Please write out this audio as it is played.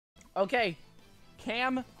Okay.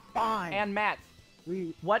 Cam Fine. and Matt.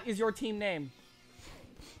 What is your team name?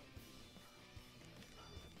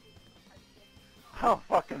 Oh,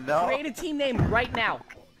 fucking no. Create a team name right now.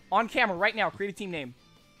 On camera, right now. Create a team name.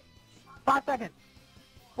 5 seconds.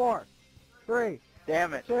 4, 3.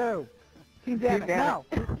 Damn it. 2. Team Deathmatch. No.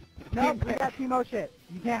 No, we got Team O shit.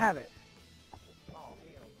 You can't have it.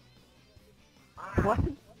 What?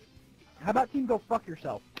 How about Team Go Fuck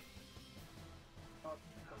Yourself?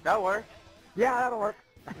 That works. Yeah, that'll work.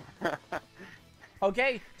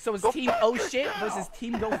 Okay, so it's Team Oh Shit versus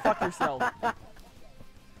Team Go Fuck Yourself.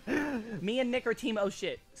 Me and Nick are Team Oh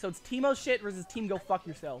Shit. So it's Team Oh Shit versus Team Go Fuck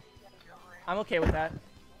Yourself. I'm okay with that.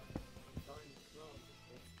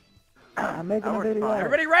 I'm making a video.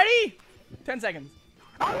 Everybody ready? 10 seconds.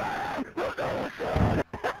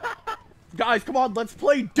 Guys, come on, let's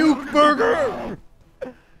play Duke Burger!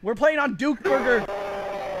 We're playing on Duke Burger.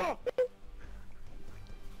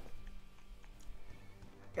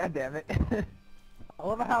 God damn it. I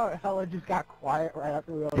love how Hella just got quiet right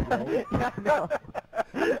after we all go. No.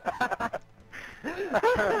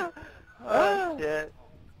 Oh, shit.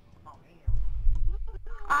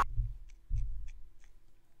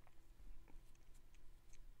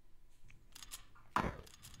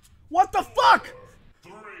 What the fuck?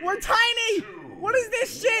 We're tiny! What is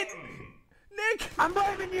this shit? Nick! I'm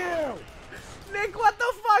blaming you! Nick, what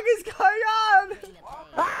the fuck is going on?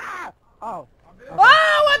 Ah! Oh. Okay.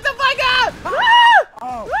 Oh, what the fuck? Ah!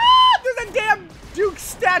 Oh. Ah! There's a damn Duke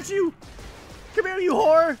statue! Come here, you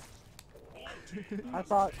whore! I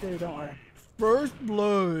saw it too, don't worry. First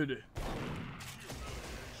blood.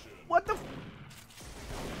 What the f—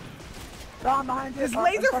 Don behind you. This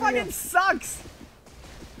laser fucking sucks!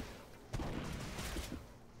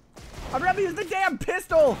 I'd rather use the damn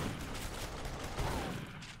pistol!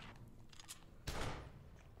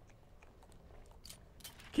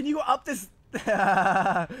 Can you go up this? You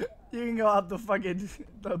can go up the fucking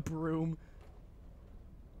the broom.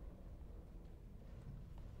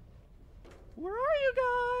 Where are you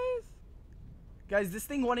guys? Guys, this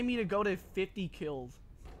thing wanted me to go to 50 kills.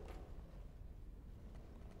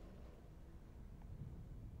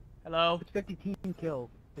 Hello? It's 50 team kills.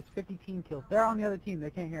 It's 50 team kills. They're on the other team. They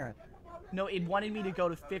can't hear us. No, it wanted me to go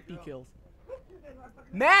to 50 kills.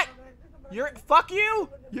 Matt! Fuck you!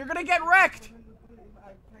 You're gonna get wrecked!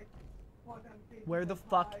 Where the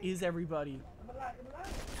fuck is everybody?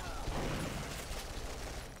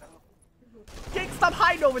 Stop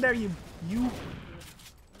hiding over there, you.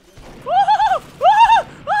 Oh,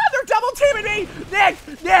 they're double teaming me! Nick!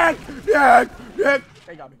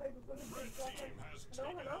 They got me.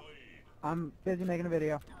 I'm busy making a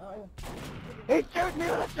video. He shoots me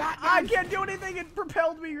with a shotgun! I can't do anything, it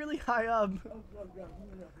propelled me really high up.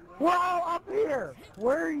 We're all up here!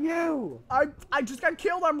 Where are you? I just got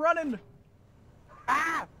killed, I'm running.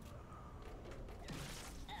 Ah!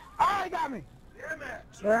 Oh, he got me!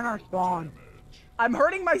 They're in our spawn. I'm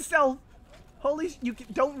hurting myself. Holy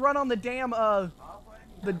don't run on the damn,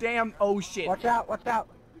 oh shit. Watch out, watch out.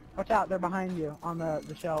 Watch out, they're behind you on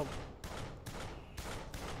the shelves.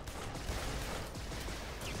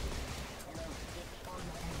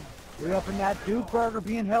 We opened that Duke Burger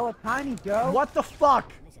being hella tiny, Joe. What the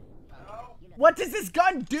fuck? What does this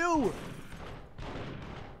gun do?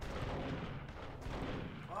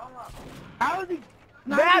 How is he?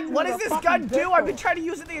 Matt, what does this gun do? I've been trying to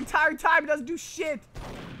use it the entire time. It doesn't do shit.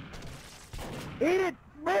 Eat it,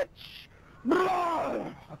 bitch!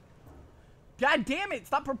 God damn it!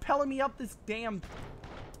 Stop propelling me up this damn.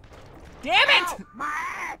 Damn it! Ow, my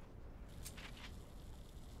ass!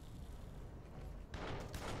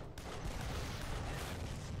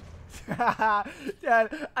 Dad,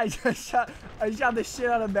 I shot the shit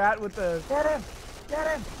out of Matt with the. Get him! Get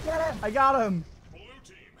him! Get him! I got him.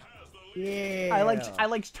 Yeah. I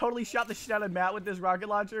like totally shot the shit out of Matt with this rocket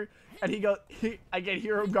launcher, and I can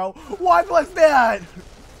hear him go, "What was that?"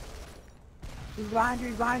 He's behind you.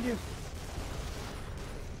 He's behind you.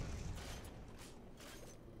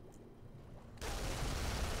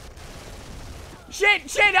 Shit!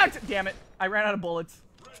 Damn it! I ran out of bullets.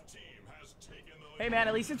 Hey man,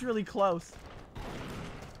 at least it's really close.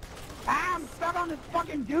 Ah, I'm stuck on this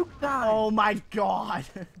fucking Duke sign. Oh my god.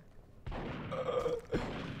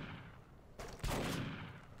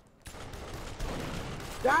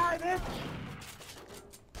 Die, bitch!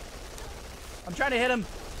 I'm trying to hit him.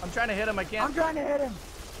 I can't. I'm trying to hit him.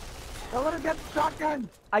 Don't let him get the shotgun.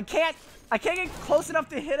 I can't get close enough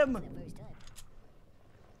to hit him.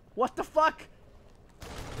 What the fuck?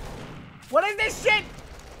 What is this shit?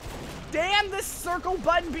 Damn, this circle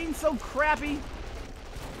button being so crappy.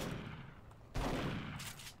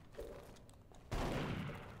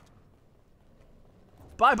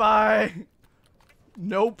 Bye-bye.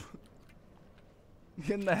 Nope.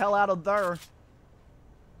 Getting the hell out of there.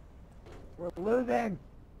 We're losing.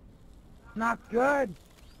 Not good.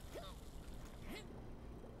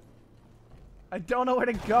 I don't know where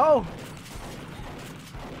to go.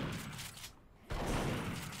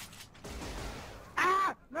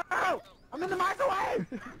 Ah! No! I'm in the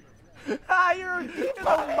microwave! Ah, you're in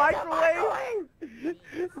the microwave?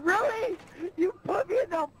 Really? You put me in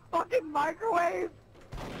the fucking microwave?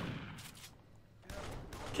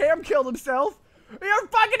 Cam killed himself. You're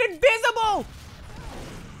fucking invisible!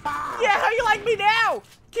 Ah! Yeah, how you like me now?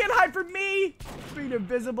 Can't hide from me. Being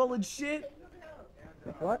invisible and shit.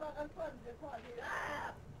 What?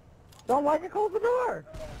 Don't like it, close the door!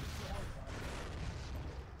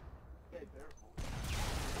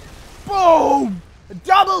 Boom!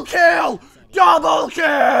 Double kill! Double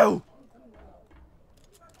kill!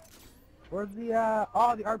 Where's the,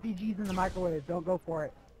 oh, the RPG's in the microwave. Don't go for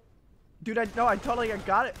it. Dude, I totally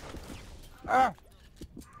got it. Ow!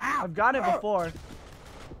 I've gotten it before.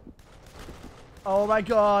 Oh my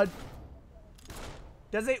god.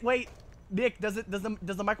 Does it, wait, Nick, does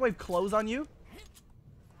the microwave close on you?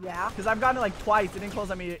 Yeah? Because I've gotten it like twice. It didn't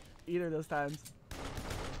close on me either of those times.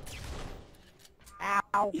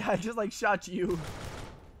 Ow! Yeah, I just like shot you.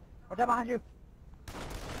 What's that behind you?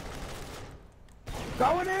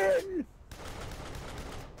 Going in!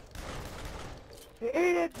 Eat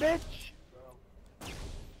it, bitch!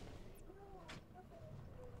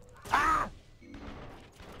 Ah!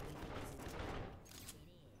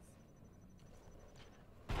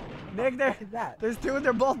 Nick, What is that? there's two and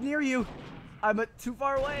they're both near you. I'm too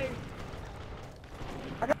far away.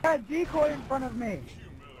 I got a decoy in front of me!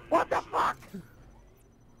 What the fuck?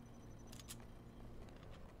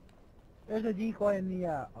 There's a decoy in the,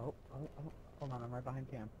 oh, hold on, I'm right behind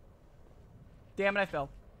Cam. Damn it, I fell.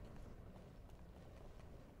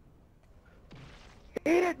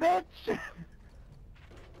 Eat it, bitch!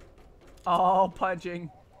 Oh, punching.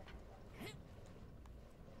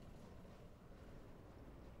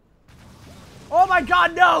 Oh my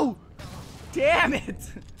god, no! Damn it!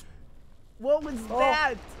 What was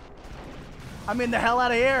that? I'm in the hell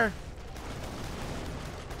out of here.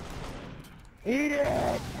 Eat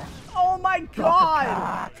it! Oh my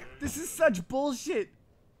god! This is such bullshit.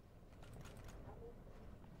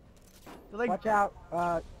 They're like, Watch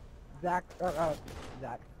out, Zach,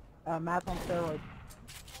 Matt's on steroids.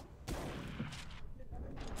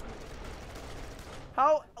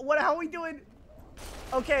 how are we doing?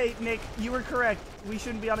 Okay, Nick, you were correct. We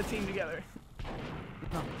shouldn't be on a team together.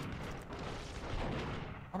 No.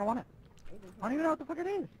 I don't want it. I don't even know what the fuck it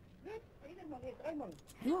is.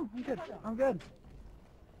 No, I'm good. I'm good.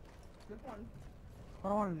 I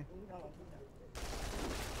don't want anything.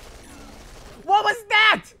 What was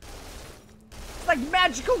that? It's like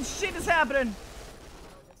magical shit is happening.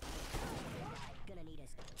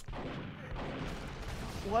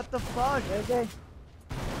 What the fuck? Okay.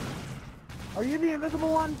 Are you the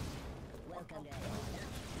invisible one?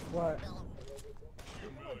 What?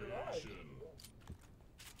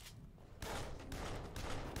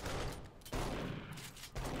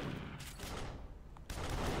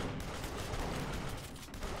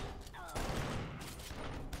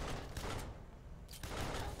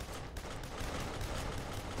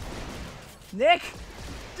 Nick!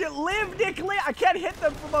 Live, Nick, live! I can't hit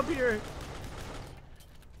them from up here.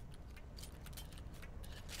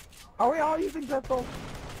 Are we all using pistols?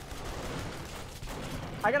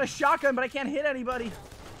 I got a shotgun, but I can't hit anybody.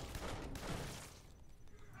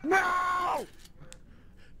 No!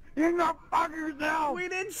 You go fuck yourself! We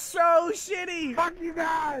did so shitty. Fuck you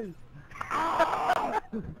guys! Ah!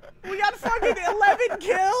 We got fucking 11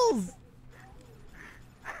 kills.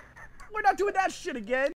 We're not doing that shit again.